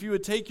If you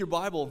would take your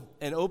Bible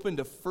and open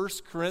to 1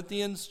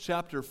 Corinthians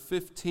chapter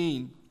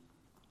 15.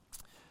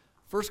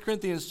 1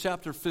 Corinthians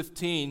chapter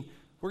 15,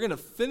 we're going to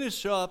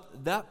finish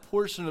up that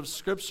portion of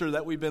Scripture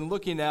that we've been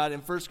looking at in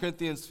 1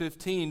 Corinthians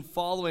 15,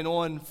 following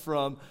on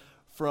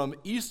from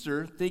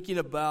Easter, thinking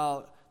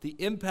about the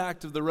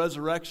impact of the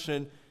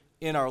resurrection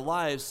in our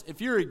lives. If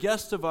you're a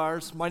guest of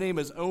ours, my name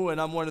is Owen.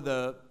 I'm one of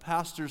the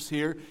pastors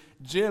here.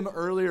 Jim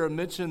earlier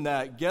mentioned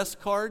that guest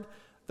card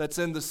that's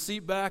in the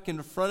seat back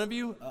in front of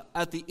you.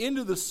 At the end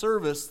of the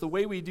service, the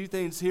way we do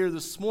things here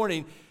this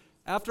morning,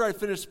 after I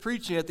finish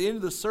preaching, at the end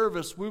of the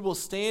service, we will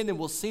stand and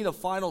we'll sing a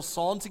final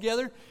psalm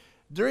together.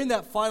 During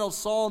that final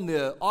psalm,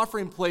 the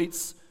offering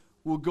plates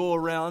will go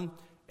around.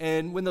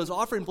 And when those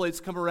offering plates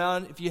come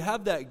around, if you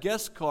have that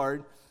guest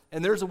card,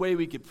 and there's a way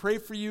we could pray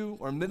for you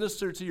or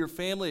minister to your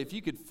family, if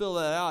you could fill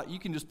that out, you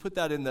can just put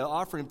that in the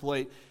offering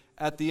plate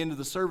at the end of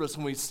the service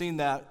when we sing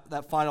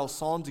that final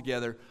psalm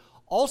together.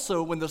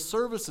 Also, when the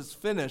service is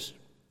finished,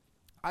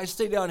 I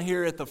stay down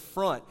here at the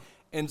front.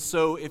 And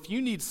so if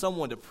you need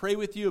someone to pray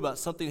with you about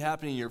something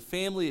happening in your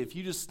family, if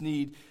you just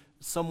need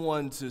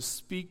someone to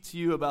speak to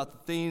you about the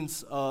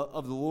things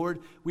of the Lord,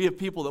 we have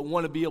people that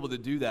want to be able to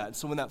do that.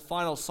 So when that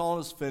final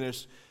psalm is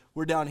finished,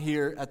 we're down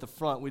here at the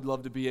front. We'd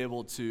love to be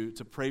able to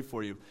pray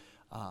for you.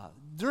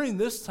 During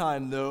this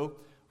time, though,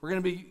 we're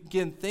going to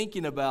begin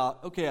thinking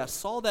about, okay, I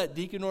saw that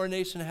deacon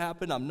ordination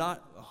happen. I'm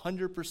not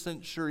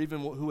 100% sure even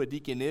who a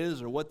deacon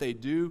is or what they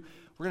do.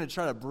 We're going to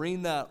try to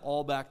bring that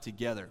all back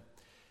together.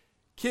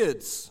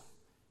 Kids,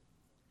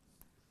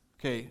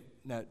 okay,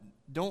 now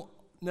don't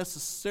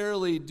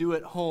necessarily do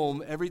at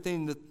home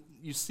everything that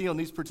you see on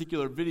these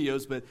particular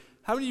videos, but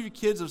how many of you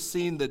kids have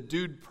seen the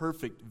Dude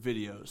Perfect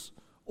videos?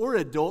 Or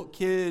adult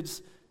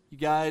kids, you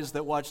guys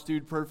that watch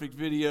Dude Perfect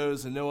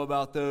videos and know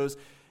about those,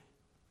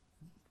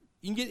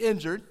 you can get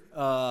injured,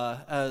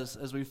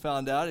 as we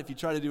found out, if you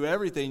try to do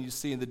everything you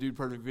see in the Dude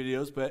Perfect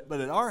videos. But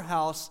at our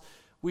house,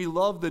 we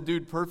love the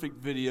Dude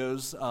Perfect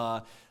videos.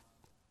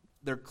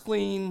 They're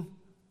clean,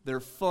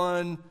 they're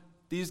fun.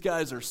 These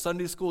guys are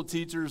Sunday school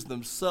teachers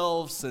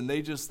themselves, and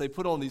they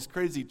put on these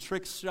crazy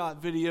trick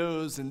shot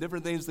videos and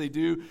different things they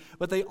do.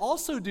 But they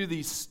also do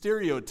these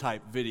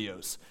stereotype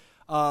videos.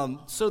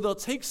 So they'll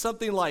take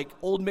something like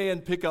old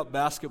man pickup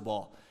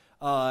basketball,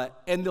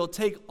 and they'll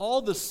take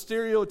all the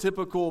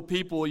stereotypical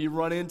people you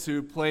run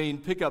into playing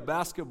pickup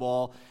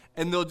basketball,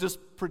 and they'll just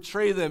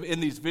portray them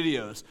in these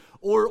videos.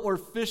 Or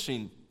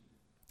fishing.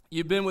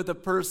 You've been with a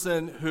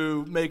person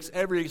who makes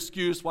every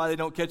excuse why they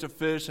don't catch a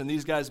fish, and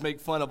these guys make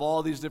fun of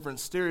all these different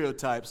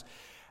stereotypes.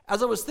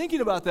 As I was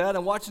thinking about that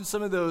and watching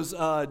some of those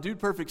Dude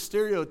Perfect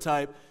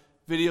stereotype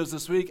videos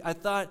this week, I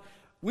thought,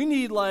 we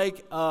need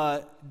like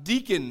a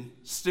deacon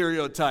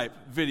stereotype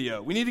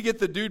video. We need to get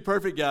the Dude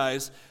Perfect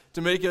guys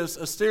to make us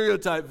a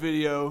stereotype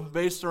video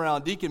based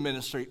around deacon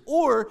ministry.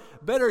 Or,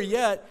 better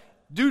yet,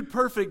 Dude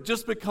Perfect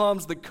just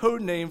becomes the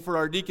code name for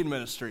our deacon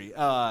ministry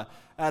at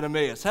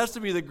Emmaus. Has to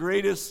be the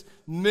greatest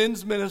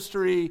men's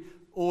ministry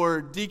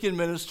or deacon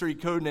ministry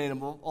code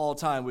name of all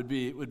time would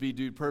be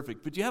Dude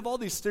Perfect. But you have all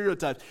these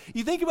stereotypes.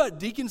 You think about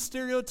deacon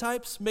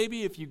stereotypes,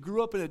 maybe if you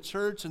grew up in a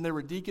church and there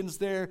were deacons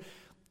there.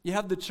 You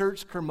have the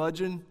church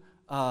curmudgeon,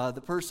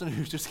 the person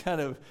who's just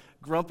kind of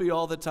grumpy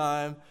all the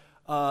time.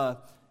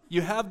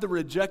 You have the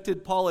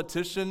rejected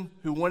politician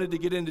who wanted to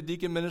get into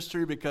deacon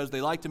ministry because they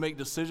like to make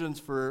decisions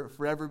for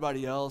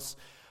everybody else.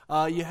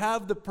 You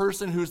have the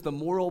person who's the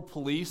moral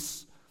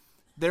police.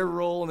 Their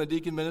role in the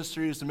deacon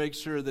ministry is to make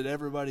sure that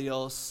everybody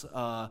else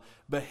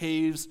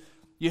behaves.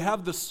 You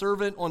have the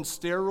servant on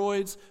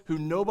steroids who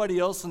nobody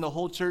else in the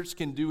whole church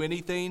can do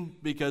anything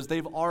because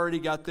they've already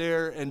got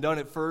there and done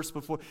it first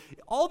before.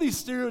 All these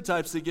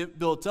stereotypes that get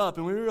built up,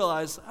 and we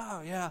realize,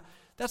 oh yeah,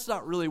 that's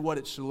not really what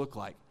it should look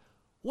like.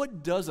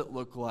 What does it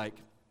look like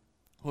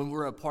when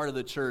we're a part of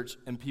the church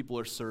and people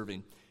are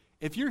serving?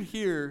 If you're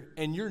here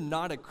and you're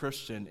not a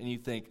Christian and you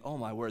think, oh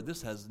my word,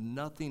 this has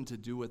nothing to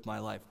do with my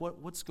life,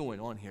 what's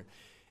going on here?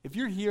 If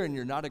you're here and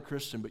you're not a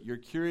Christian but you're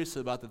curious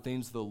about the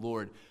things of the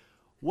Lord,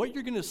 what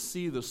you're going to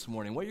see this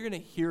morning, what you're going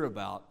to hear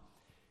about,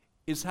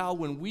 is how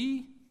when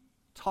we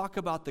talk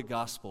about the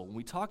gospel, when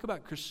we talk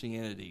about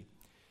Christianity,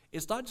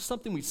 it's not just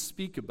something we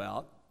speak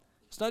about.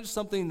 It's not just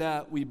something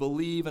that we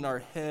believe in our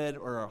head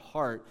or our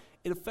heart.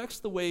 It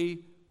affects the way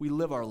we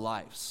live our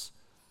lives.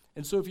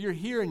 And so if you're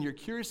here and you're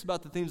curious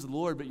about the things of the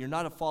Lord, but you're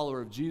not a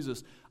follower of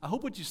Jesus, I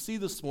hope what you see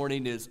this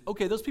morning is,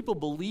 okay, those people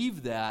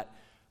believe that,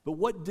 but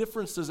what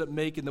difference does it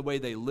make in the way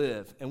they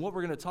live? And what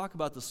we're going to talk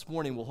about this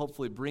morning will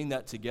hopefully bring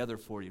that together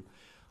for you.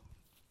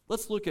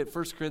 Let's look at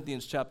 1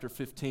 Corinthians chapter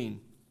 15.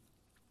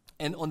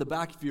 And on the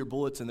back of your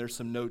bulletin, there's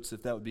some notes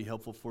if that would be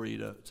helpful for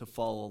you to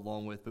follow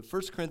along with. But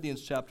 1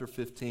 Corinthians chapter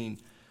 15,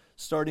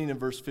 starting in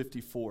verse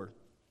 54.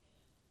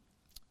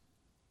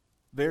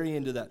 Very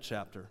into that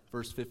chapter,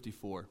 verse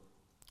 54.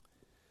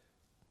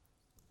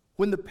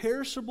 When the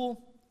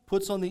perishable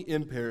puts on the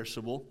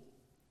imperishable,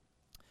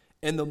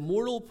 and the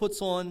mortal puts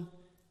on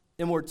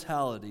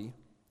immortality,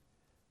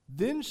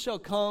 then shall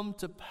come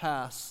to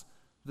pass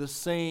the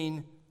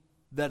saying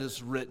that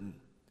is written.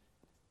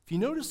 If If you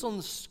notice on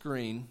the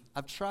screen,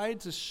 I've tried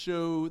to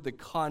show the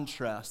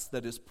contrast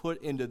that is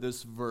put into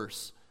this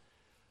verse.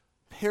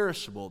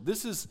 Perishable.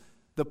 This is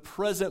the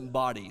present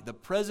body. The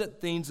present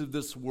things of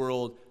this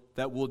world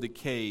that will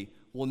decay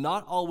will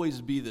not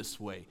always be this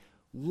way.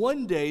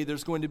 One day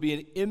there's going to be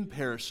an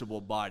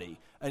imperishable body,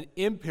 an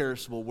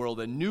imperishable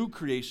world, a new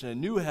creation, a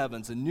new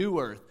heavens, a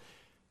new earth.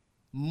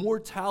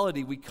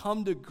 Mortality, we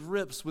come to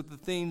grips with the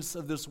things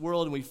of this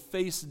world, and we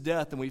face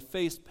death, and we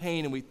face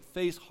pain, and we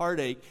face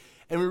heartache,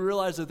 and we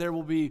realize that there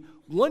will be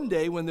one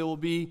day when there will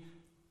be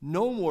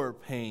no more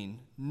pain,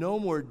 no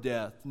more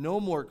death,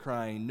 no more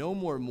crying, no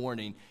more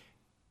mourning.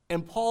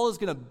 And Paul is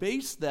going to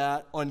base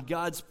that on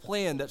God's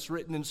plan that's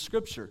written in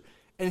Scripture.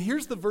 And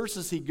here's the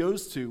verses he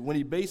goes to when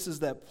he bases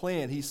that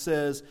plan. He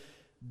says,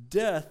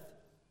 death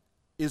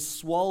is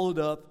swallowed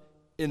up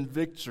in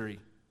victory.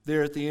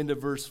 There at the end of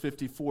verse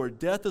 54,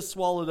 death is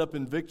swallowed up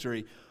in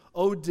victory.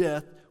 O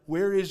death,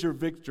 where is your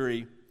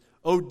victory?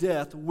 O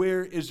death,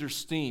 where is your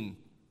sting?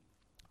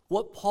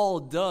 What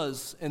Paul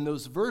does in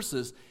those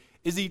verses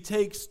is he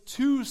takes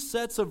two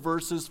sets of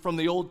verses from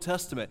the Old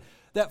Testament.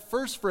 That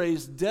first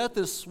phrase, death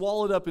is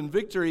swallowed up in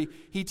victory,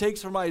 he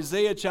takes from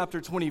Isaiah chapter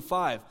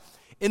 25.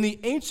 In the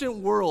ancient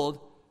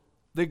world,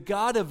 the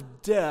god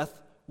of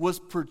death was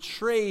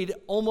portrayed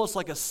almost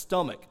like a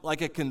stomach,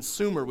 like a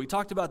consumer. We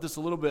talked about this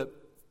a little bit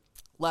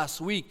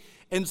last week.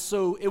 And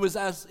so it was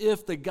as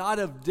if the god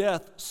of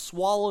death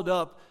swallowed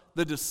up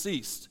the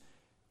deceased.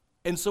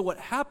 And so what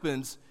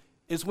happens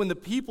is when the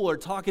people are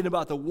talking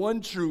about the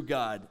one true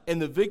God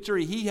and the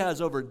victory he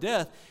has over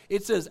death,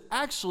 it says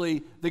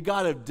actually the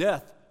god of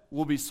death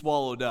will be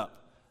swallowed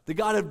up. The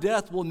god of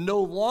death will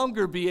no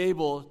longer be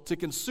able to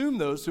consume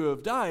those who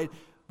have died,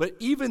 but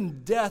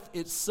even death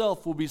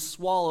itself will be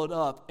swallowed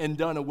up and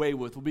done away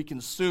with, will be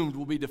consumed,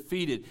 will be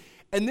defeated.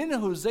 And then in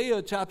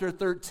Hosea chapter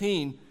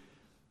 13,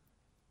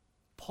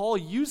 Paul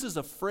uses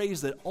a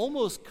phrase that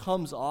almost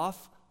comes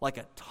off like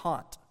a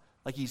taunt,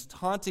 like he's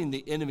taunting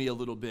the enemy a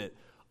little bit.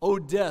 O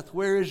death,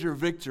 where is your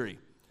victory?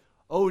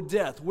 O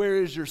death, where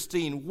is your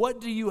sting? What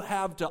do you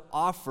have to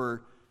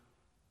offer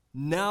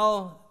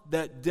now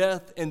that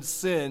death and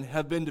sin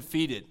have been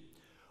defeated?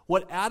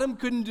 What Adam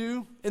couldn't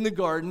do in the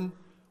garden,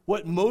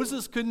 what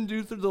Moses couldn't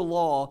do through the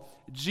law,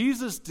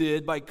 Jesus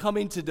did by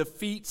coming to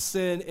defeat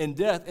sin and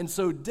death. And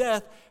so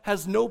death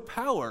has no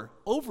power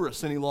over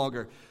us any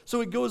longer.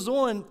 So it goes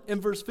on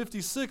in verse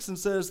 56 and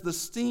says, the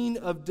sting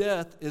of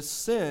death is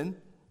sin,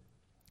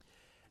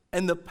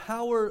 and the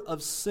power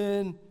of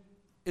sin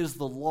is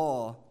the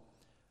law.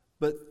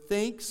 But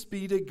thanks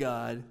be to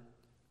God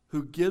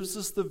who gives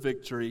us the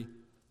victory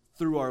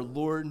through our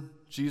Lord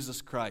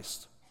Jesus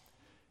Christ.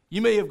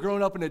 You may have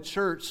grown up in a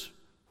church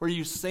where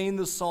you sang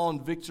the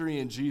song Victory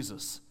in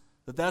Jesus.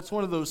 That's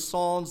one of those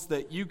songs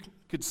that you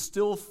could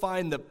still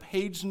find the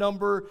page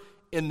number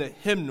in the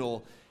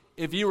hymnal.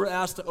 If you were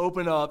asked to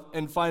open up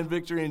and find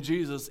Victory in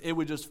Jesus, it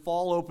would just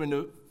fall open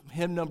to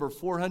hymn number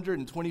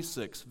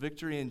 426,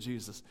 Victory in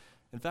Jesus.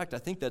 In fact, I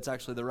think that's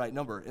actually the right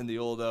number in the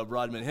old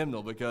Broadman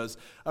hymnal, because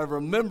I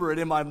remember it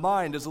in my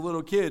mind as a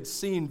little kid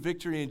seeing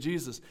Victory in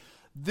Jesus.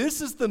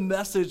 This is the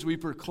message we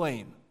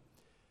proclaim.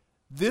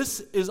 This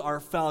is our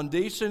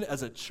foundation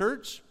as a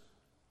church.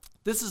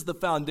 This is the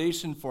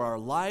foundation for our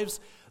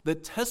lives. The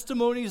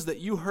testimonies that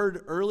you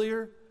heard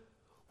earlier,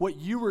 what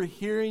you were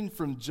hearing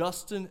from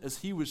Justin as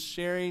he was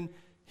sharing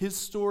his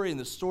story and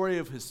the story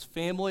of his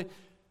family,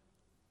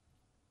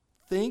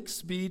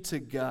 thanks be to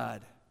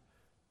God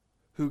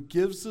who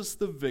gives us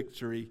the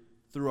victory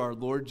through our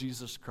Lord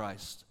Jesus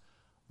Christ.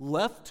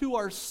 Left to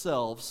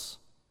ourselves,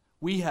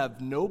 we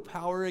have no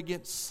power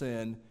against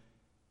sin.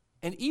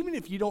 And even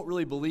if you don't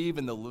really believe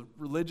in the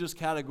religious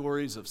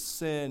categories of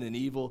sin and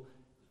evil,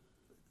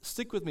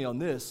 stick with me on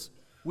this.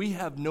 We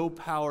have no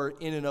power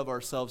in and of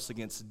ourselves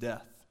against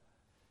death.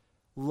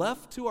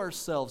 Left to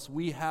ourselves,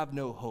 we have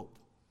no hope.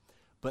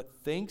 But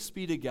thanks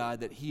be to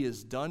God that he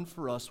has done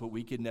for us what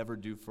we could never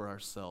do for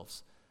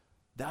ourselves.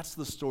 That's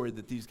the story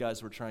that these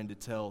guys were trying to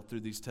tell through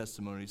these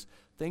testimonies.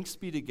 Thanks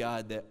be to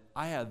God that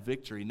I have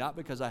victory, not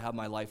because I have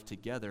my life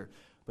together,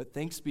 but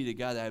thanks be to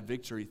God that I have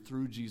victory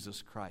through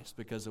Jesus Christ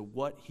because of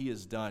what he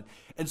has done.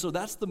 And so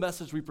that's the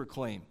message we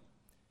proclaim.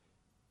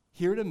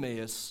 Here at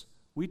Emmaus,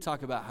 we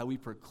talk about how we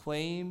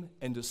proclaim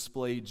and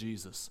display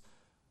Jesus.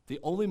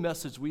 The only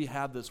message we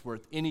have that's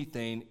worth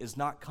anything is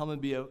not come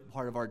and be a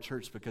part of our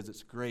church because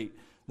it's great.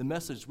 The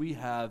message we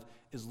have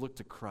is look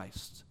to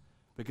Christ,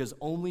 because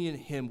only in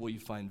him will you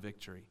find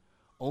victory.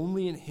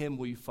 Only in him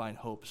will you find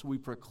hope. So we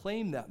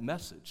proclaim that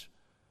message.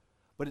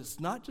 But it's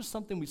not just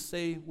something we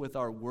say with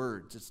our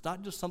words. It's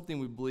not just something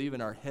we believe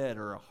in our head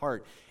or our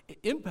heart. It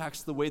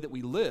impacts the way that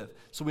we live.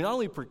 So we not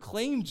only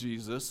proclaim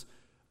Jesus,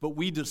 but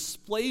we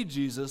display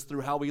Jesus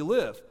through how we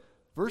live.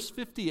 Verse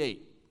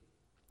 58,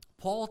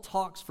 Paul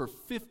talks for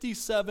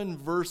 57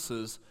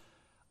 verses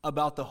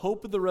about the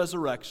hope of the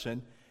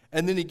resurrection,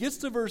 and then he gets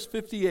to verse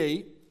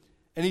 58,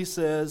 and he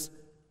says,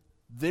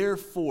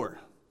 therefore.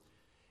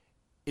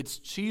 It's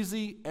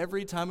cheesy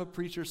every time a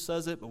preacher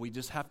says it, but we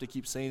just have to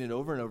keep saying it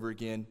over and over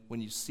again.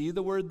 When you see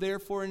the word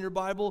therefore in your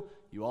Bible,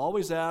 you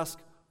always ask,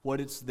 what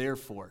it's there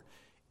for.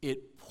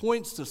 It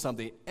points to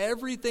something.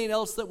 Everything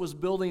else that was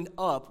building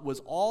up was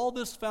all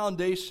this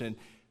foundation.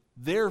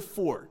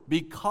 Therefore,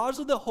 because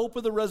of the hope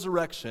of the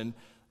resurrection,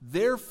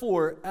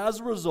 therefore, as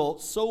a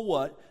result, so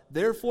what?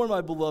 Therefore,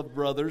 my beloved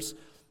brothers,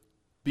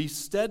 be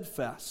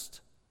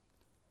steadfast,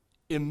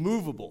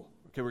 immovable.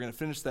 Okay, we're going to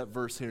finish that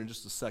verse here in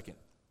just a second.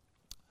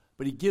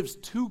 But he gives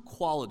two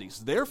qualities.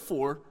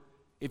 Therefore,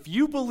 if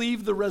you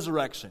believe the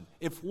resurrection,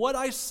 if what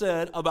I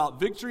said about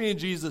victory in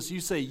Jesus,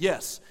 you say,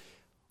 yes,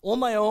 on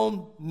my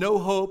own, no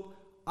hope,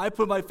 I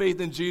put my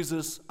faith in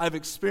Jesus, I've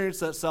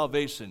experienced that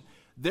salvation.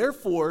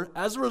 Therefore,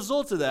 as a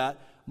result of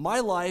that, my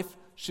life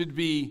should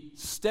be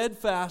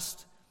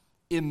steadfast,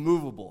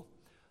 immovable.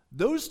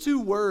 Those two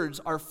words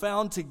are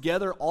found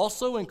together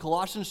also in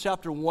Colossians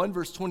chapter 1,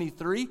 verse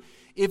 23.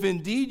 If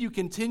indeed you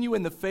continue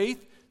in the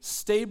faith,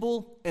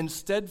 stable and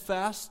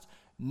steadfast,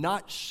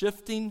 not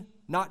shifting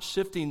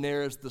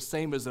there is the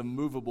same as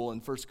immovable in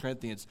 1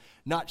 Corinthians.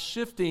 Not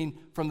shifting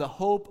from the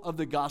hope of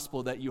the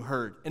gospel that you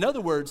heard. In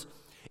other words,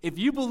 if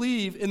you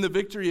believe in the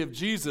victory of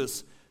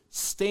Jesus,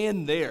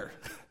 stand there.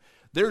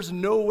 There's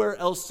nowhere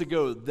else to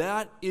go.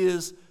 That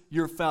is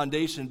your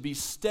foundation. Be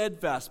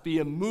steadfast, be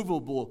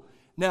immovable.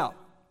 Now,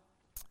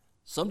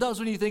 sometimes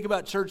when you think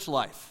about church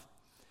life,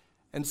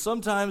 and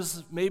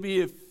sometimes maybe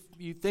if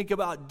you think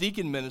about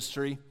deacon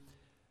ministry,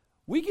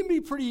 we can be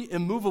pretty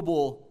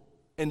immovable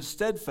and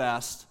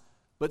steadfast,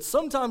 but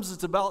sometimes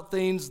it's about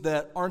things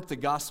that aren't the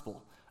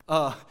gospel.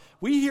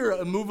 We hear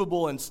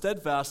immovable and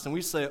steadfast, and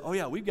we say, oh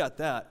yeah, we've got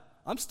that.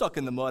 I'm stuck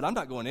in the mud. I'm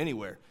not going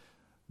anywhere.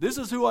 This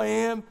is who I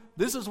am.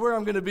 This is where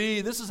I'm going to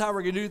be. This is how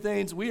we're going to do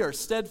things. We are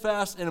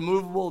steadfast and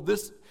immovable.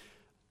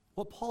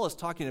 What Paul is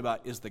talking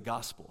about is the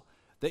gospel,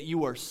 that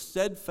you are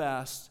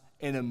steadfast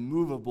and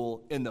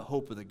immovable in the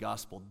hope of the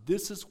gospel.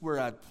 This is where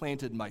I've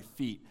planted my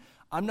feet.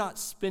 I'm not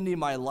spending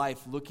my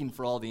life looking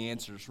for all the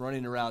answers,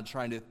 running around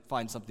trying to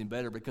find something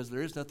better, because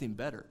there is nothing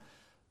better.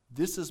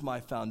 This is my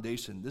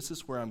foundation. This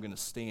is where I'm going to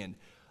stand.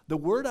 The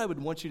word I would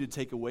want you to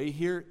take away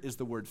here is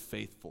the word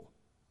faithful.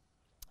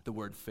 The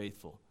word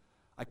faithful.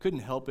 I couldn't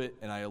help it,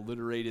 and I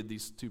alliterated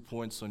these 2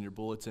 points on your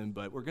bulletin,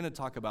 but we're going to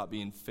talk about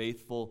being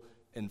faithful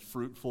and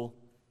fruitful.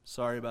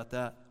 Sorry about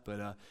that,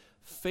 but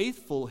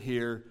faithful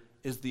here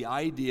is the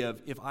idea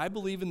of, if I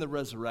believe in the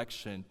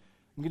resurrection,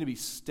 I'm going to be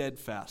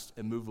steadfast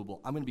and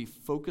immovable. I'm going to be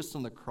focused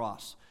on the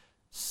cross,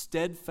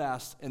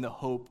 steadfast in the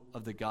hope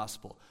of the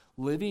gospel,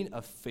 living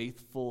a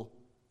faithful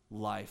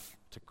life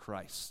to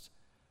Christ.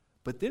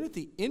 But then at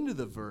the end of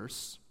the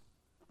verse,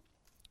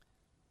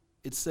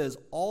 it says,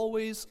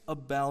 always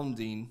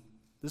abounding.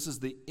 This is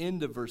the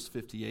end of verse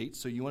 58,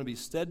 so you want to be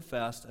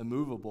steadfast,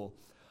 immovable,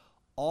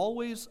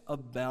 always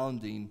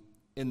abounding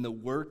in the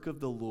work of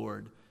the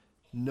Lord,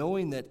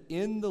 knowing that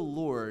in the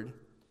Lord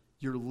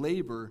your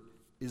labor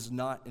is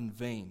not in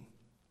vain.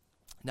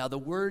 Now, the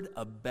word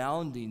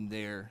abounding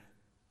there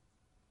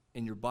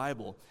in your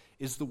Bible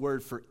is the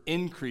word for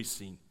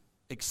increasing,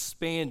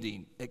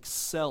 expanding,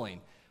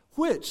 excelling,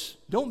 which,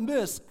 don't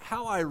miss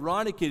how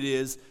ironic it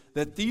is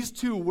that these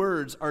two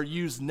words are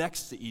used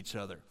next to each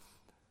other.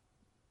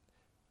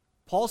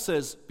 Paul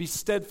says, be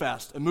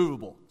steadfast,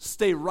 immovable.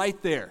 Stay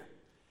right there.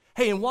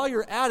 Hey, and while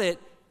you're at it,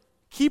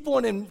 keep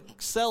on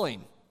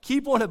excelling.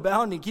 Keep on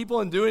abounding. Keep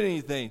on doing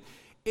anything.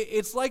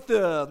 It's like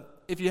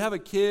if you have a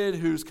kid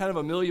who's kind of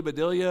Amelia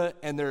Bedelia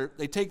and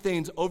they take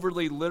things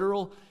overly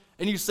literal,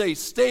 and you say,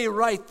 stay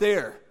right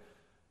there.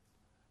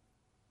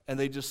 And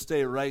they just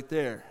stay right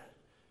there.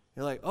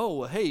 You're like, oh,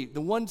 well, hey,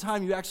 the one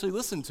time you actually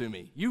listened to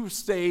me, you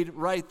stayed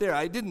right there.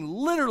 I didn't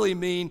literally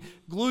mean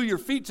glue your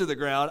feet to the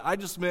ground. I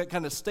just meant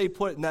kind of stay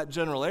put in that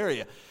general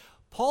area.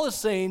 Paul is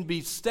saying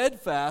be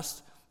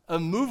steadfast,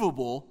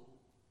 immovable,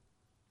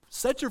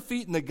 set your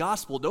feet in the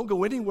gospel. Don't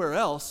go anywhere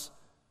else.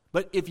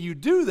 But if you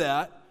do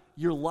that,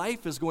 your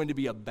life is going to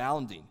be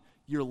abounding.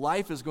 Your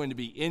life is going to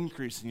be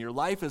increasing. Your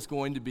life is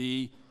going to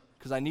be,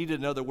 because I needed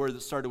another word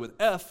that started with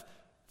F,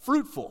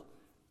 fruitful.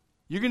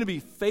 You're going to be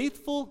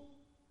faithful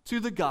to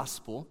the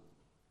gospel,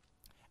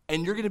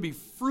 and you're going to be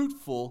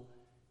fruitful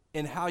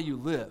in how you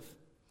live.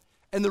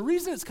 And the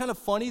reason it's kind of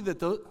funny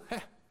that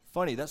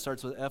funny, that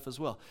starts with F as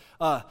well.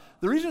 The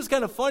reason it's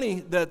kind of funny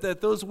that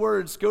those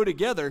words go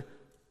together,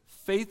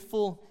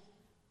 faithful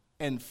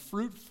and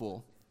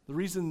fruitful, the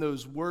reason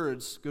those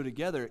words go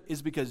together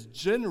is because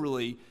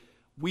generally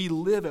we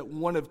live at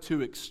one of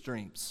two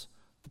extremes.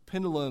 The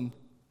pendulum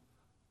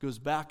goes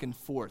back and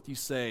forth. You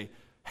say,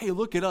 hey,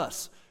 look at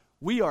us.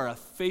 We are a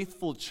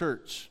faithful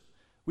church.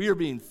 We are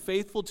being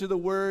faithful to the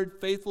word,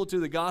 faithful to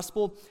the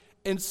gospel,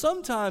 and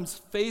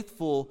sometimes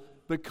faithful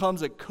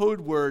becomes a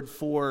code word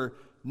for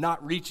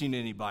not reaching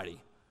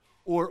anybody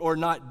or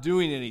not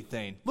doing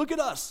anything. Look at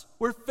us.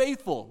 We're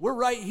faithful. We're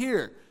right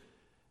here.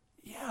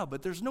 Yeah,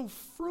 but there's no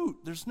fruit.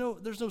 There's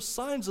no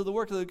signs of the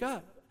work of the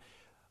God.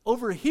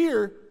 Over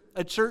here,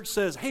 a church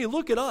says, hey,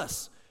 look at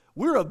us.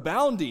 We're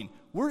abounding.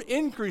 We're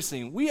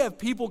increasing. We have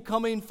people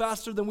coming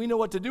faster than we know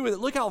what to do with it.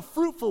 Look how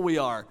fruitful we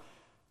are.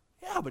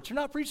 Yeah, but you're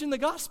not preaching the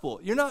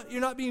gospel. You're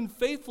not being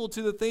faithful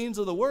to the things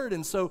of the word.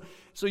 And so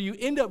you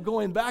end up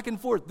going back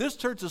and forth. This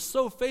church is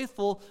so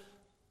faithful,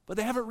 but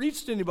they haven't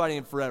reached anybody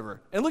in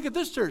forever. And look at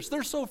this church.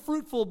 They're so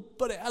fruitful,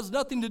 but it has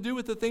nothing to do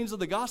with the things of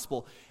the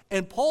gospel.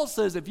 And Paul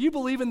says if you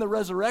believe in the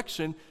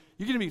resurrection,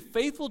 you're going to be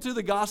faithful to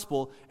the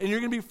gospel, and you're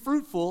going to be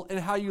fruitful in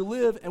how you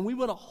live, and we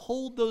want to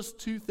hold those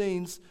two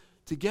things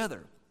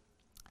together.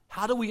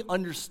 How do we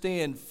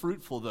understand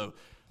fruitful, though?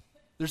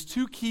 There's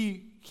two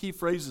key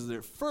phrases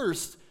there.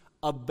 First,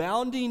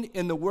 abounding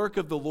in the work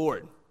of the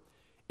Lord.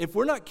 If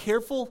we're not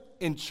careful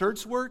in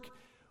church work,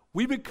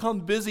 we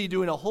become busy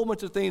doing a whole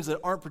bunch of things that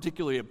aren't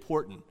particularly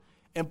important.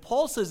 And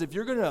Paul says if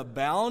you're going to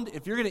abound,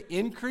 if you're going to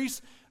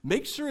increase,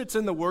 make sure it's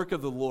in the work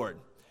of the Lord.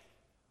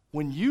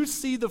 When you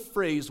see the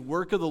phrase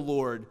work of the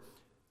Lord,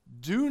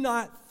 do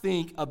not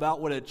think about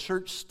what a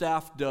church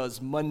staff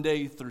does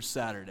Monday through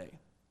Saturday.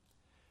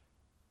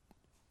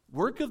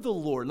 Work of the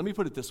Lord, let me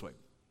put it this way.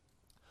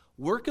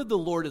 Work of the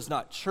Lord is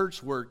not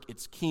church work,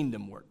 it's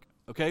kingdom work.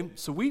 Okay?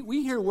 So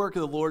we hear work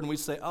of the Lord and we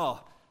say,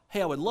 oh,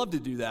 hey, I would love to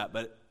do that,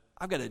 but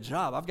I've got a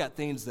job. I've got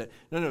things that,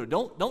 no,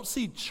 don't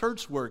see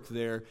church work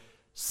there.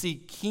 See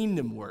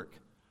kingdom work.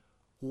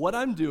 What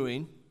I'm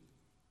doing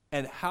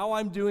and how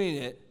I'm doing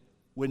it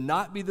would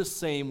not be the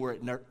same were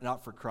it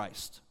not for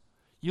Christ.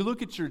 You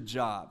look at your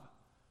job.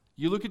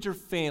 You look at your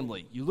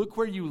family. You look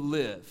where you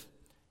live.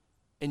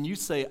 And you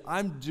say,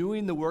 I'm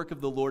doing the work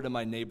of the Lord in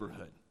my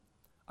neighborhood.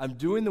 I'm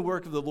doing the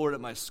work of the Lord at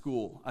my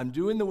school. I'm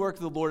doing the work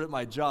of the Lord at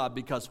my job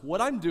because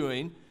what I'm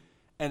doing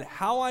and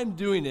how I'm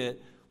doing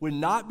it would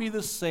not be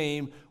the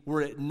same were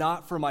it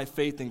not for my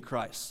faith in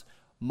Christ.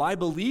 My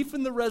belief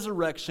in the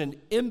resurrection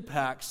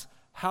impacts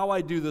how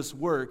I do this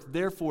work.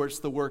 Therefore, it's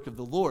the work of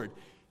the Lord.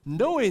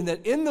 Knowing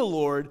that in the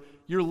Lord,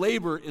 your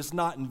labor is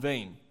not in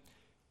vain.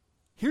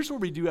 Here's where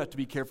we do have to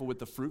be careful with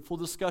the fruitful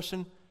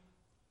discussion.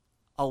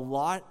 A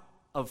lot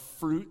of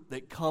fruit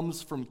that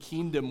comes from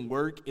kingdom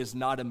work is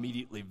not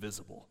immediately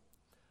visible.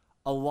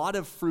 A lot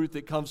of fruit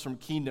that comes from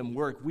kingdom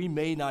work we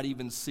may not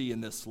even see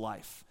in this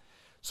life.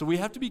 So we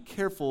have to be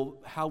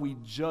careful how we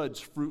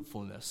judge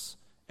fruitfulness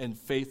and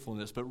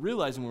faithfulness, but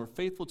realizing when we're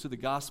faithful to the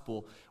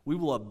gospel, we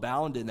will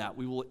abound in that.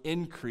 We will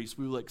increase.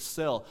 We will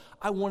excel.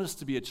 I want us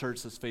to be a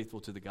church that's faithful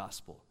to the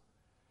gospel.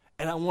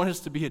 And I want us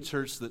to be a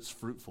church that's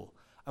fruitful.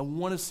 I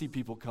want to see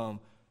people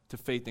come to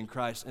faith in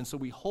Christ. And so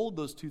we hold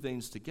those two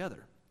things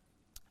together.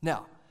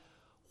 Now,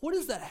 what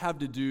does that have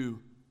to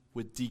do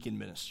with deacon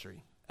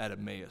ministry at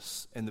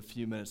Emmaus in the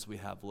few minutes we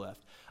have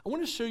left? I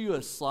want to show you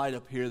a slide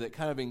up here that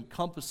kind of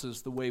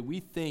encompasses the way we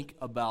think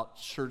about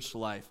church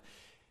life.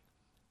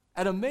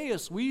 At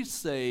Emmaus, we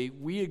say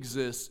we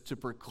exist to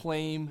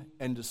proclaim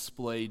and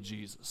display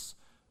Jesus.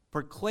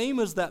 Proclaim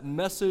is that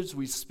message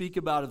we speak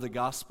about of the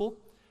gospel.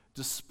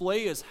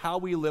 Display is how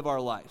we live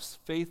our lives,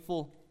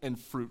 faithful and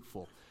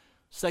fruitful.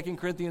 2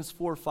 Corinthians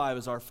 4:5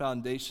 is our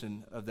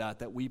foundation of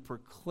that we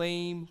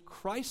proclaim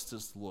Christ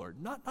as Lord,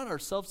 not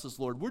ourselves as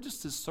Lord. We're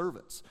just his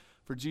servants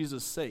for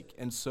Jesus' sake.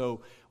 And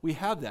so we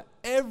have that.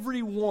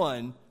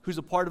 Everyone who's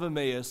a part of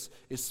Emmaus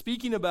is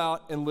speaking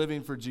about and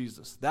living for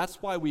Jesus. That's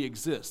why we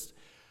exist.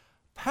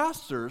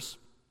 Pastors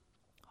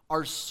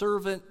are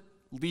servant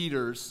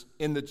leaders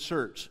in the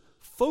church,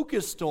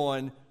 focused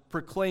on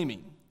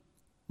proclaiming.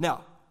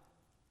 Now,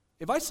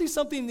 if I see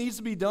something needs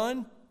to be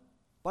done,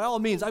 by all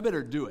means, I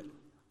better do it.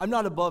 I'm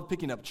not above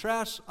picking up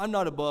trash. I'm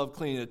not above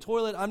cleaning a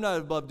toilet. I'm not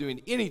above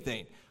doing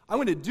anything. I'm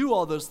going to do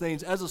all those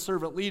things as a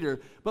servant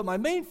leader, but my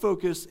main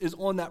focus is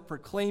on that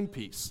proclaim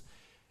piece.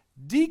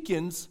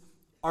 Deacons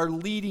are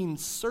leading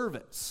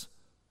servants,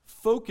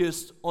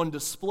 focused on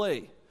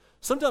display.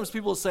 Sometimes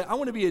people say, I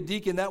want to be a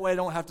deacon, that way I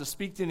don't have to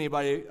speak to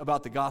anybody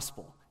about the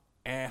gospel.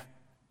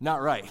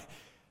 Not right.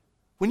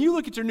 When you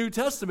look at your New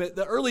Testament,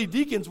 the early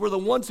deacons were the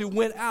ones who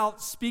went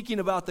out speaking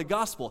about the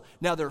gospel.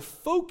 Now their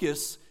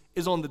focus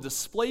is on the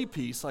display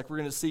piece, like we're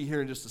going to see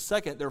here in just a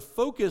second. They're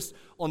focused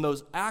on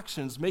those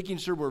actions, making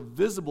sure we're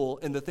visible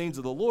in the things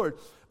of the Lord,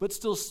 but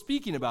still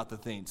speaking about the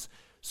things.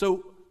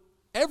 So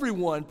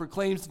everyone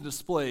proclaims and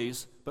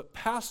displays, but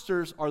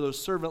pastors are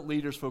those servant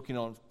leaders focusing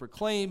on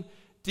proclaim.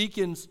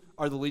 Deacons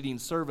are the leading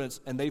servants,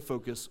 and they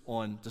focus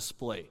on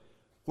display.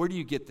 Where do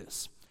you get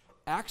this?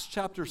 Acts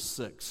chapter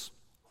 6.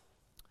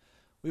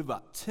 We have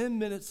about 10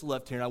 minutes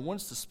left here, and I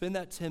want us to spend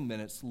that 10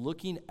 minutes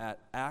looking at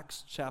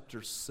Acts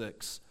chapter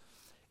 6.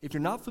 If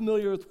you're not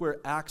familiar with where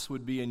Acts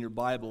would be in your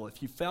Bible,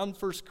 if you found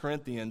 1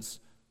 Corinthians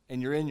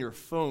and you're in your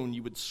phone,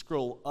 you would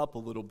scroll up a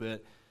little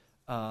bit.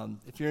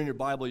 If you're in your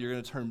Bible, you're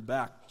going to turn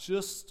back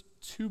just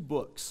 2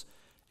 books,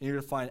 and you're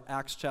going to find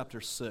Acts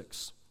chapter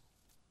 6.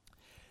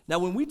 Now,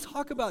 when we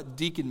talk about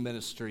deacon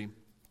ministry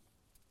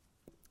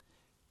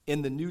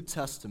in the New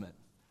Testament,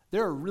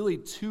 there are really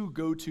 2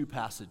 go-to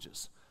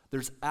passages.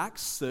 There's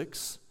Acts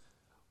 6,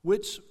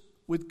 which,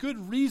 with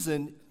good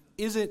reason,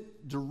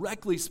 isn't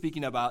directly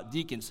speaking about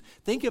deacons.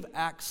 Think of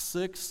Acts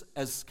 6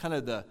 as kind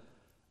of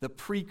the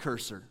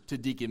precursor to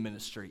deacon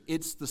ministry.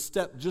 It's the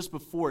step just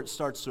before it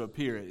starts to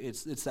appear.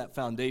 It's that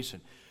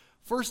foundation.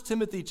 1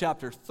 Timothy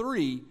chapter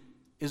 3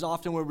 is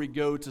often where we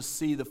go to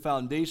see the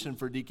foundation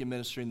for deacon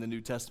ministry in the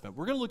New Testament.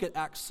 We're going to look at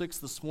Acts 6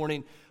 this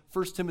morning.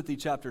 1 Timothy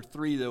chapter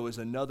 3, though, is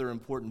another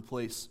important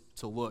place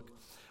to look.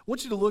 I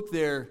want you to look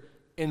there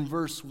in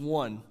verse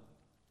 1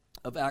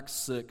 of Acts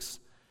 6.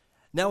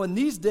 Now in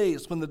these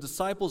days, when the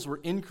disciples were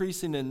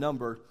increasing in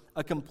number,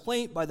 a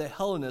complaint by the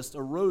Hellenists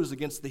arose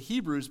against the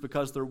Hebrews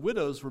because their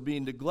widows were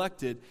being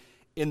neglected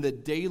in the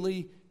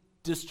daily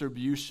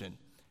distribution.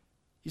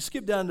 You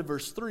skip down to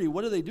verse 3.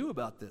 What do they do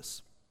about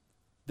this?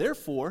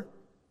 Therefore,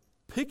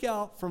 pick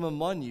out from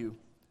among you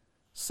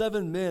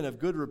 7 men of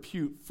good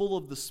repute, full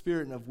of the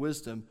Spirit and of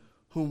wisdom,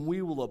 whom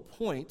we will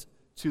appoint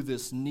to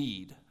this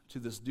need, to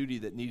this duty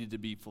that needed to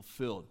be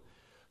fulfilled.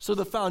 So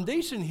the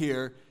foundation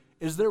here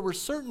is there were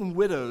certain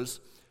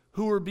widows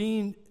who were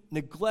being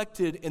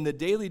neglected in the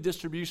daily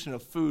distribution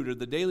of food or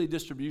the daily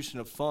distribution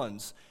of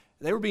funds.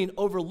 They were being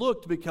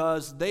overlooked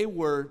because they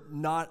were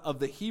not of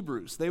the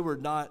Hebrews. They were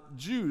not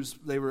Jews.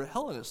 They were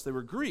Hellenists. They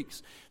were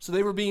Greeks. So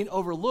they were being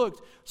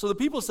overlooked. So the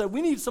people said,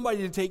 we need somebody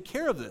to take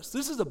care of this.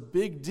 This is a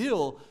big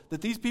deal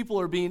that these people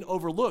are being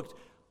overlooked.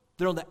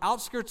 They're on the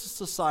outskirts of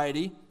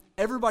society.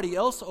 Everybody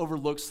else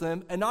overlooks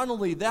them. And not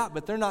only that,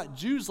 but they're not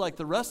Jews like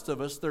the rest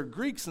of us. They're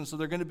Greeks, and so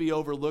they're going to be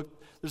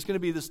overlooked. There's going to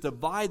be this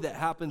divide that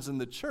happens in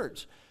the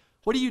church.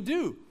 What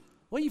do?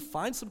 Well, you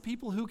find some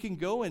people who can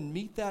go and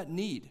meet that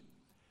need.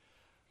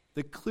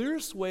 The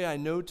clearest way I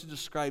know to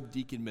describe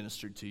deacon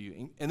ministry to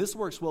you, and this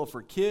works well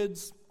for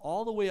kids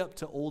all the way up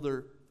to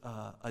older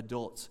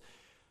adults,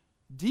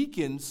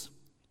 deacons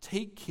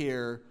take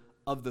care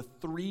of the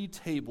 3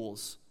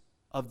 tables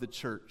of the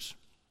church: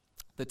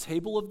 the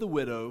table of the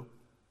widow,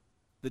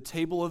 the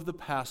table of the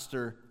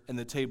pastor, and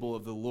the table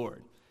of the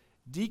Lord.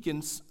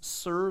 Deacons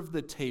serve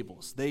the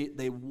tables.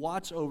 They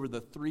watch over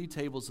the 3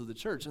 tables of the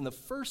church. And the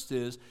first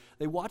is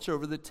they watch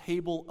over the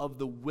table of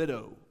the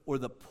widow or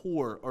the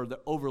poor or the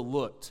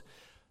overlooked.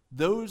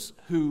 Those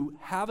who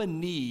have a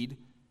need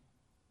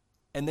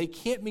and they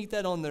can't meet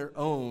that on their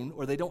own,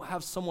 or they don't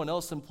have someone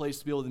else in place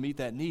to be able to meet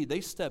that need,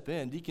 they step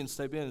in, deacons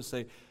step in and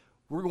say,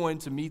 we're going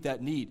to meet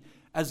that need.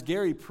 As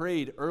Gary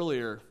prayed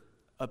earlier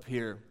up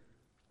here,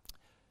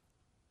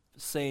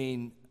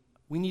 saying,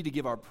 we need to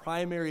give our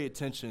primary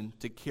attention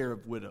to care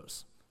of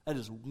widows. That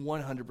is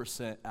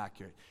 100%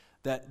 accurate.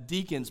 That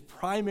deacons'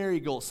 primary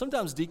goal,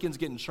 sometimes deacons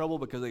get in trouble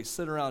because they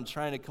sit around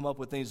trying to come up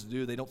with things to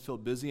do. They don't feel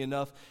busy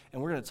enough.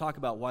 And we're going to talk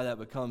about why that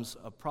becomes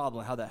a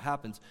problem, how that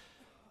happens.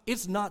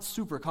 It's not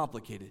super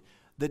complicated.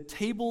 The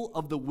table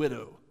of the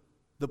widow,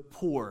 the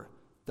poor,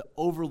 the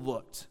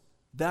overlooked,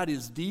 that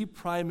is the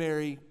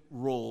primary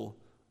role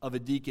of a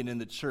deacon in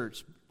the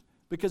church.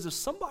 Because if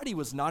somebody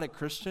was not a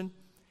Christian,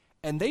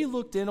 and they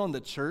looked in on the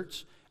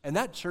church, and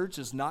that church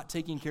is not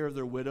taking care of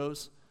their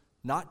widows,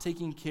 not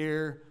taking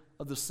care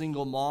of the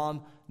single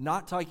mom,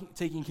 not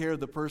taking care of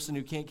the person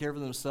who can't care for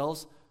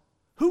themselves,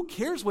 who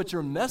cares what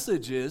your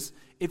message is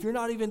if you're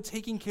not even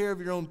taking care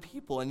of your own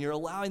people and you're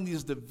allowing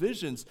these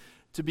divisions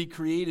to be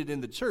created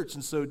in the church?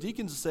 And so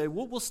deacons say,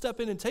 well, we'll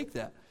step in and take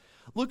that.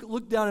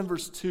 Look down in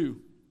verse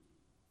 2.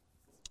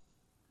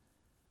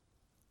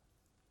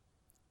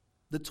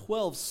 The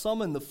 12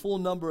 summoned the full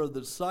number of the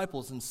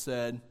disciples and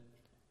said,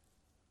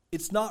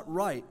 it's not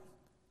right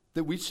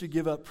that we should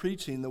give up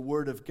preaching the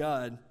word of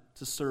God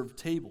to serve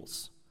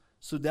tables.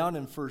 So down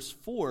in verse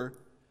 4,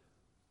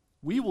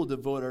 we will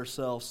devote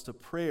ourselves to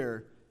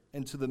prayer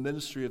and to the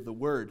ministry of the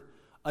word.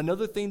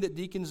 Another thing that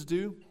deacons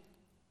do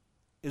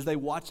is they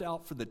watch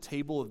out for the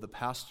table of the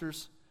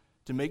pastors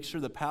to make sure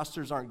the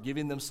pastors aren't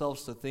giving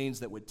themselves to things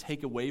that would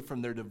take away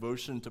from their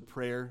devotion to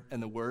prayer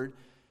and the word.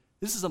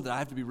 This is something I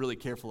have to be really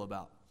careful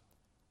about.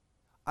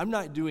 I'm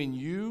not doing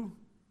you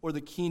or the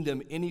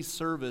kingdom any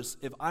service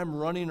if I'm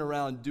running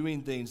around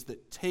doing things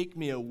that take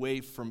me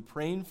away from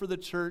praying for the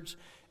church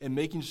and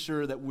making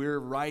sure that we're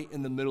right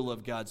in the middle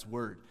of God's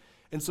word.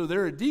 And so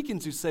there are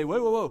deacons who say,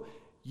 whoa,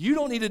 you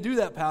don't need to do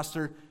that,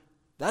 Pastor.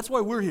 That's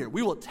why we're here.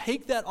 We will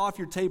take that off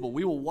your table.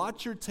 We will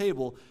watch your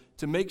table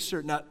to make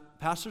sure. Now,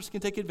 pastors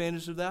can take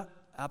advantage of that.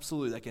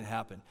 Absolutely, that can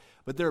happen.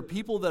 But there are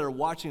people that are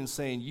watching and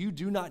saying, you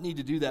do not need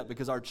to do that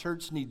because our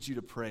church needs you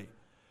to pray.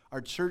 Our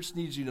church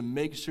needs you to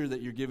make sure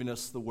that you're giving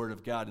us the word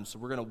of God, and so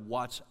we're going to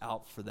watch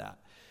out for that.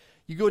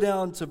 You go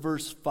down to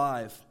verse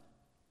 5.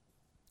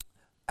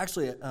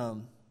 Actually,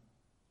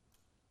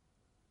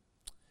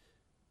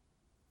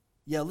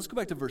 let's go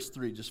back to verse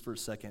 3 just for a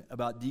second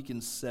about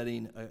deacons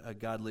setting a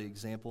godly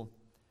example.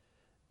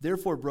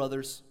 Therefore,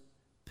 brothers,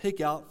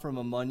 pick out from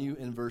among you,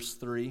 in verse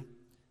 3,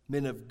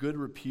 men of good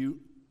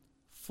repute,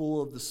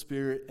 full of the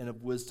Spirit and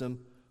of wisdom,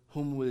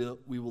 whom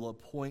we will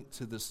appoint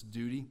to this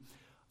duty.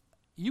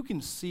 You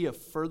can see a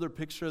further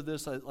picture of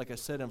this, like I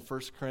said, in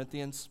 1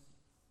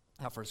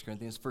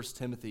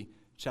 Timothy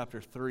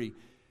chapter 3.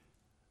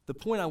 The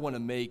point I want to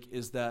make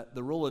is that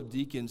the role of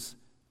deacons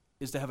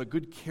is to have a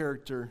good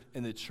character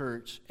in the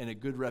church and a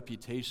good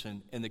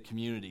reputation in the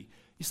community.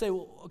 You say,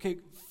 well, okay,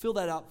 fill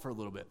that out for a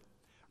little bit.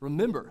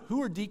 Remember,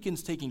 who are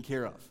deacons taking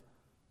care of?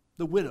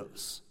 The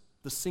widows,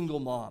 the single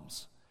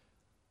moms.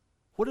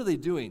 What are they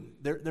doing?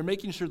 They're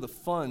making sure the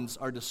funds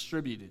are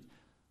distributed.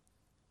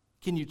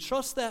 Can you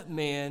trust that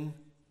man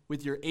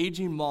with your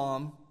aging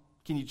mom?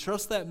 Can you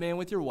trust that man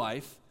with your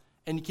wife?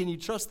 And can you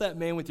trust that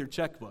man with your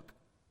checkbook?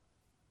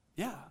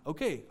 Yeah,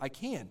 okay, I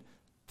can.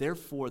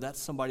 Therefore, that's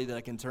somebody that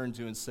I can turn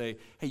to and say,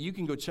 hey, you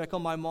can go check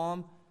on my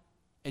mom,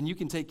 and you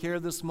can take care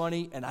of this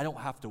money, and I don't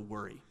have to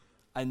worry.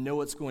 I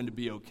know it's going to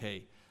be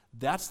okay.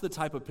 That's the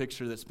type of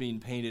picture that's being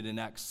painted in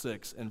Acts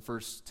 6 and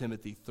 1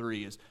 Timothy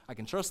 3 is I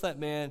can trust that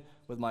man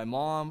with my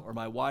mom or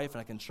my wife,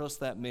 and I can trust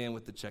that man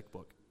with the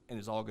checkbook, and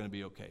it's all going to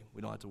be okay.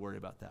 We don't have to worry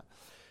about that.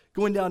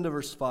 Going down to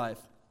verse 5.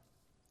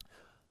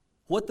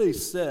 What they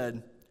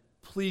said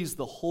pleased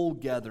the whole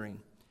gathering,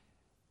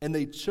 and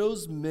they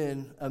chose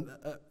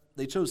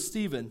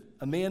Stephen,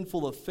 a man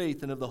full of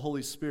faith and of the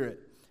Holy Spirit,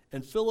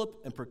 and Philip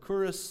and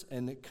Prochorus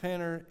and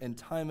Nicanor and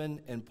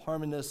Timon and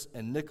Parmenas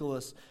and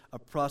Nicholas, a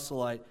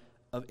proselyte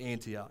of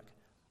Antioch.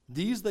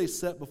 These they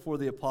set before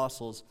the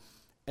apostles,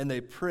 and they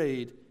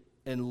prayed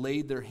and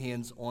laid their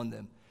hands on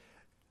them.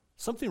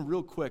 Something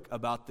real quick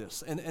about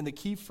this, and the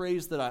key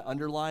phrase that I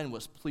underlined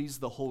was please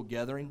the whole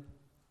gathering.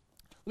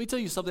 Let me tell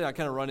you something I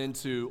kind of run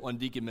into on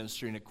deacon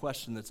ministry, and a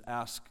question that's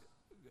asked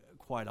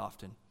quite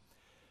often.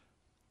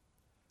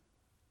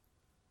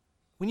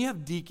 When you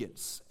have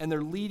deacons and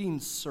they're leading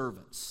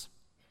servants,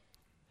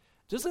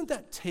 doesn't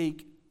that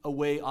take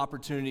away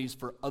opportunities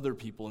for other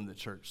people in the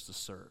church to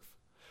serve?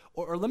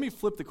 Or let me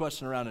flip the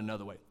question around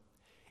another way.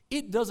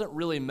 It doesn't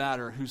really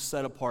matter who's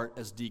set apart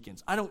as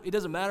deacons. It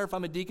doesn't matter if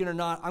I'm a deacon or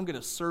not. I'm going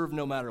to serve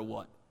no matter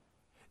what.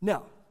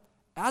 Now,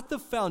 at the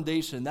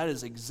foundation, that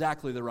is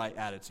exactly the right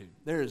attitude.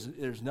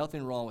 There's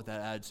nothing wrong with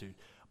that attitude.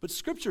 But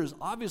Scripture has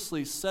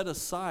obviously set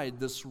aside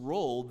this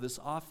role, this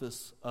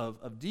office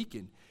of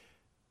deacon,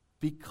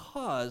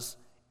 because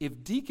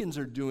if deacons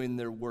are doing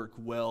their work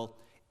well,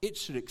 it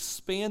should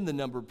expand the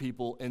number of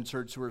people in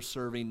church who are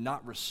serving,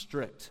 not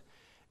restrict.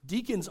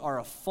 Deacons are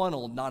a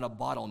funnel, not a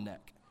bottleneck.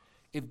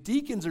 If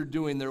deacons are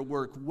doing their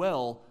work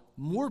well,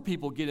 more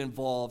people get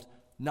involved,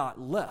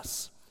 not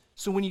less.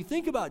 So when you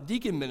think about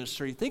deacon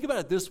ministry, think about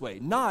it this way.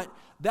 Not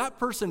that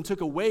person took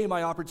away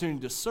my opportunity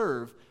to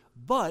serve,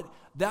 but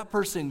that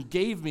person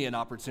gave me an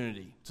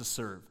opportunity to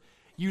serve.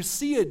 You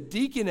see a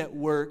deacon at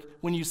work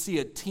when you see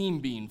a team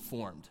being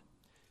formed.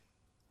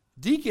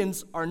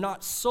 Deacons are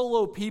not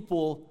solo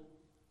people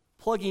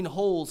plugging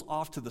holes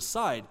off to the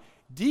side.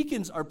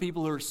 Deacons are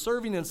people who are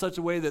serving in such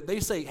a way that they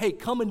say, hey,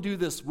 come and do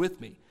this with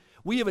me.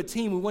 We have a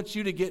team. We want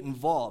you to get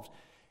involved.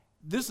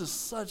 This is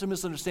such a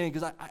misunderstanding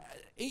because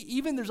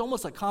even there's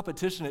almost a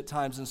competition at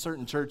times in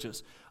certain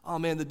churches. Oh,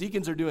 man, the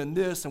deacons are doing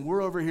this, and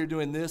we're over here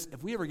doing this.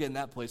 If we ever get in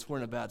that place, we're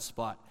in a bad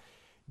spot.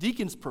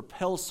 Deacons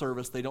propel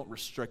service. They don't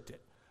restrict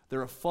it.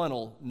 They're a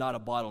funnel, not a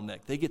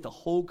bottleneck. They get the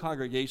whole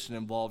congregation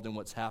involved in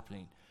what's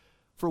happening.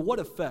 For what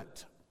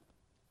effect?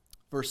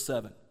 Verse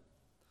 7.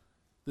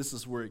 This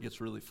is where it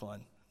gets really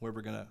fun, where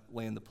we're going to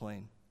land the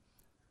plane.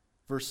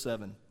 Verse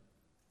 7.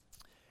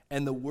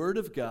 And the word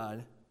of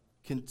God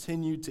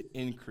continued to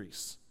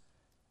increase,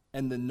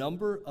 and the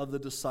number of the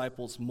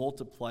disciples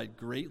multiplied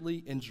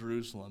greatly in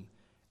Jerusalem,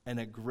 and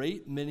a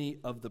great many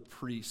of the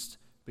priests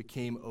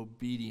became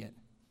obedient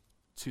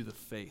to the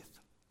faith.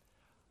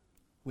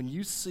 When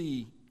you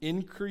see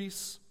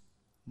increase,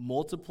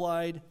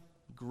 multiplied,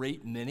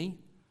 great many,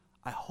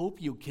 I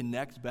hope you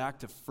connect back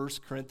to 1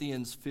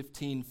 Corinthians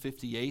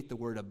 15:58, the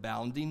word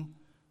abounding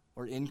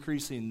or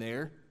increasing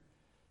there.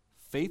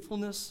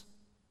 Faithfulness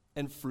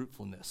and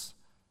fruitfulness.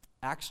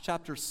 Acts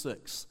chapter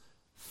 6.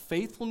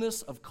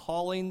 Faithfulness of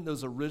calling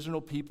those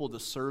original people to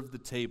serve the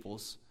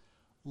tables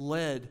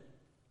led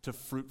to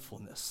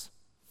fruitfulness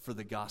for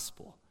the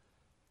gospel.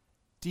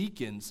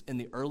 Deacons in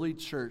the early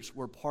church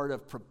were part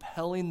of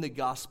propelling the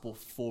gospel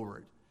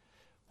forward.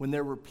 When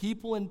there were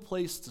people in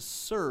place to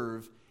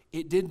serve,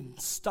 it didn't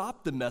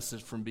stop the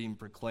message from being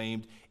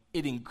proclaimed,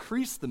 it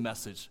increased the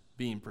message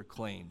being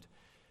proclaimed.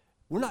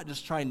 We're not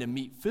just trying to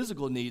meet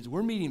physical needs,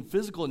 we're meeting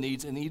physical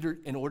needs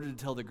in order to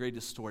tell the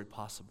greatest story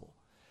possible.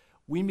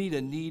 We meet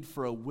a need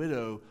for a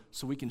widow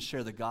so we can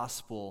share the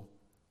gospel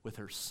with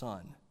her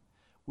son.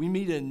 We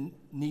meet a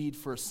need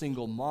for a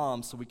single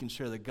mom so we can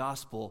share the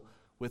gospel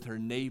with her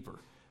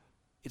neighbor.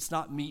 It's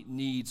not meet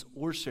needs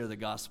or share the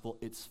gospel,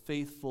 it's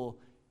faithful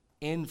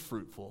and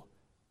fruitful.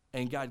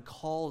 And God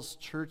calls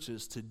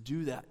churches to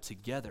do that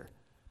together.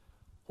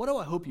 What do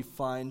I hope you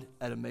find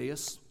at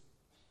Emmaus?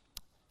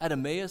 At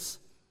Emmaus,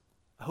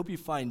 I hope you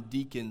find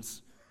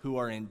deacons who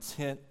are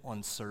intent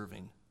on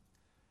serving.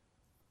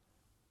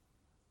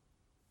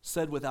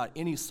 Said without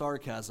any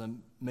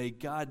sarcasm, may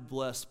God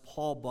bless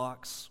Paul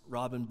Box,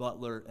 Robin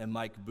Butler, and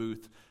Mike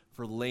Booth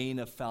for laying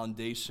a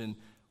foundation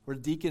where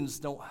deacons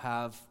don't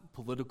have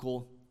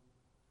political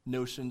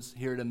notions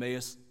here at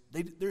Emmaus.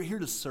 They're here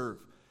to serve.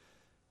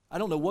 I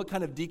don't know what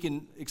kind of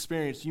deacon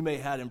experience you may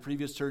have had in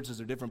previous churches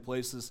or different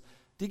places.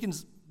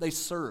 Deacons, they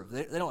serve.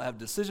 They don't have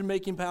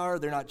decision-making power.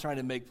 They're not trying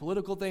to make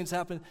political things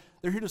happen.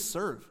 They're here to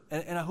serve,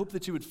 and I hope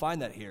that you would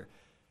find that here.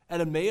 At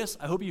Emmaus,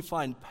 I hope you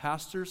find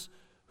pastors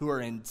who are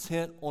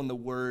intent on the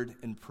word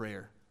and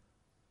prayer.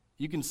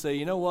 You can say,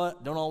 you know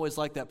what, don't always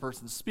like that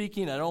person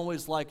speaking. I don't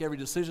always like every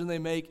decision they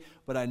make,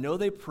 but I know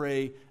they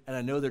pray, and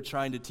I know they're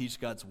trying to teach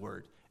God's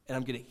word. And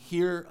I'm going to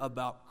hear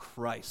about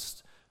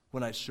Christ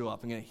when I show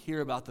up. I'm going to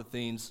hear about the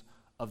things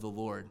of the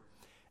Lord.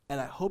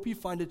 And I hope you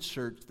find a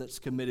church that's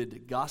committed to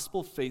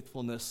gospel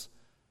faithfulness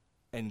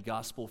and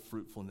gospel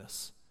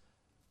fruitfulness.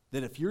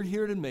 that if you're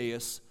here at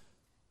Emmaus,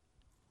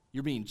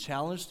 you're being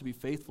challenged to be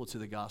faithful to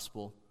the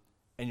gospel,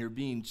 and you're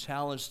being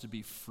challenged to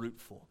be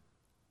fruitful.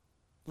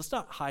 Let's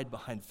not hide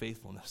behind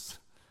faithfulness.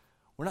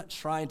 We're not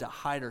trying to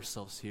hide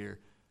ourselves here.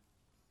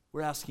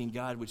 We're asking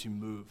God, would you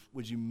move?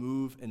 Would you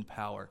move in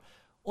power?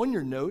 On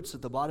your notes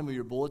at the bottom of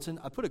your bulletin,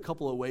 I put a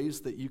couple of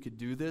ways that you could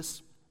do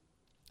this.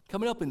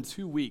 Coming up in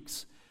 2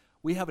 weeks,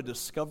 we have a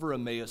Discover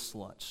Emmaus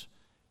lunch.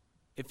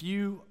 If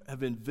you have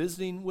been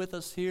visiting with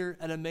us here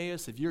at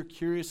Emmaus, if you're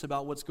curious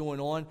about what's going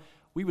on,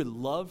 we would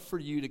love for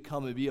you to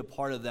come and be a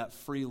part of that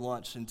free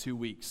lunch in 2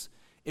 weeks.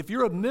 If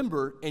you're a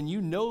member and you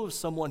know of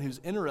someone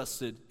who's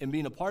interested in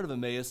being a part of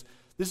Emmaus,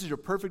 this is your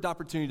perfect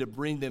opportunity to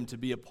bring them to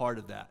be a part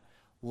of that.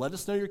 Let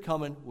us know you're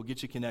coming. We'll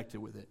get you connected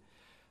with it.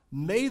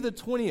 May the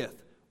 20th,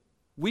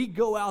 we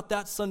go out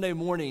that Sunday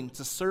morning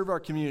to serve our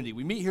community.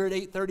 We meet here at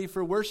 8:30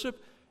 for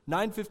worship.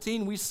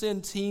 9:15, we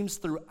send teams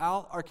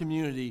throughout our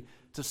community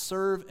to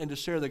serve and to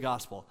share the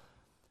gospel.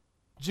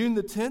 June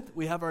the 10th,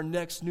 we have our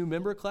next new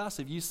member class.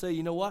 If you say,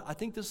 you know what, I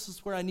think this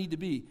is where I need to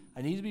be.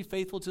 I need to be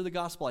faithful to the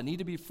gospel. I need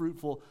to be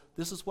fruitful.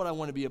 This is what I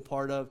want to be a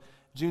part of.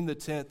 June the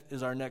 10th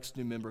is our next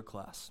new member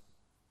class.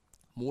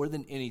 More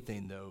than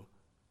anything, though,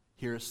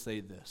 hear us say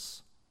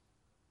this.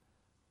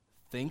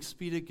 Thanks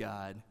be to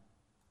God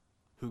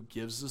who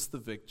gives us the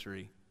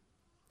victory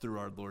through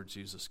our Lord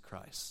Jesus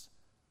Christ.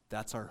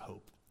 That's our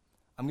hope.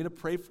 I'm going to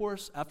pray for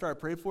us. After I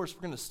pray for us,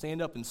 we're going to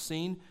stand up and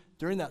sing.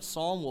 During that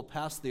psalm, we'll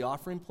pass the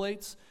offering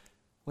plates.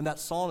 When that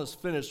song is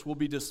finished, we'll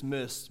be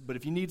dismissed. But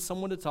if you need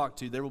someone to talk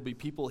to, there will be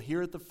people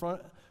here at the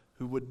front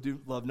who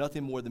would love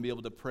nothing more than be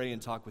able to pray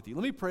and talk with you.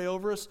 Let me pray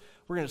over us.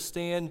 We're going to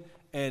stand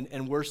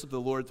and worship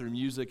the Lord through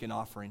music and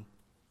offering.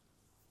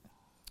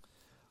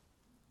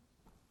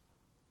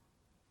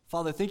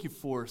 Father, thank you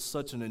for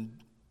such an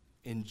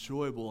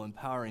enjoyable,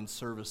 empowering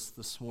service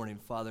this morning.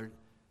 Father,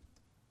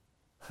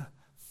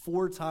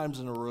 4 times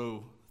in a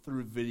row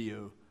through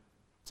video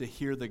to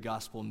hear the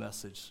gospel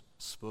message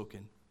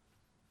spoken.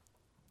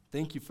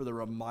 Thank you for the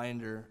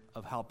reminder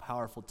of how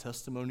powerful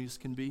testimonies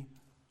can be.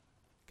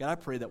 God, I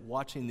pray that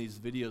watching these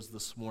videos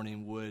this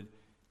morning would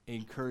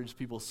encourage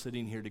people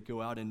sitting here to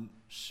go out and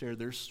share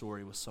their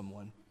story with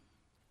someone.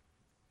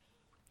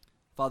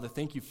 Father,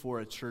 thank you for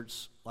a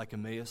church like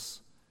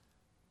Emmaus.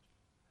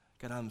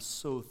 God, I'm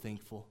so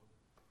thankful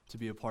to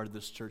be a part of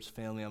this church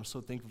family. I'm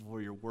so thankful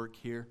for your work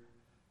here.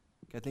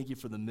 God, thank you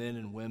for the men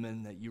and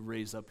women that you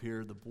raise up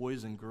here, the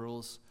boys and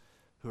girls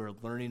who are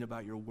learning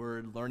about your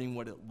word, learning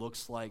what it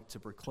looks like to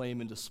proclaim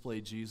and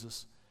display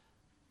Jesus.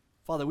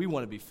 Father, we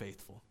want to be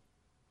faithful.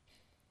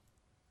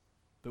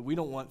 But we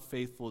don't want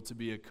faithful to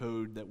be a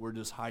code that we're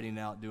just hiding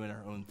out doing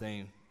our own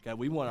thing. God,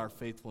 we want our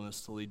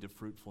faithfulness to lead to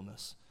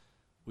fruitfulness.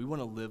 We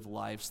want to live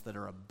lives that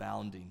are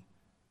abounding.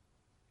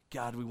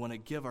 God, we want to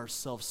give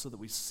ourselves so that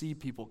we see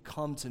people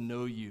come to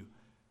know you.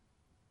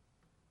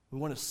 We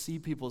want to see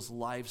people's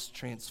lives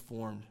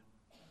transformed.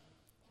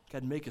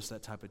 God, make us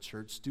that type of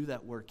church. Do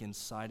that work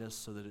inside us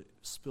so that it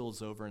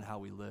spills over in how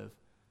we live.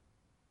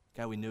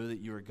 God, we know that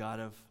you are God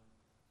of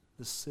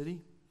this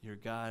city, you're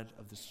God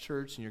of this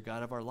church, and you're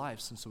God of our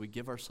lives. And so we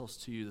give ourselves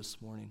to you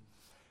this morning.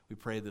 We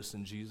pray this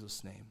in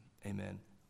Jesus' name. Amen.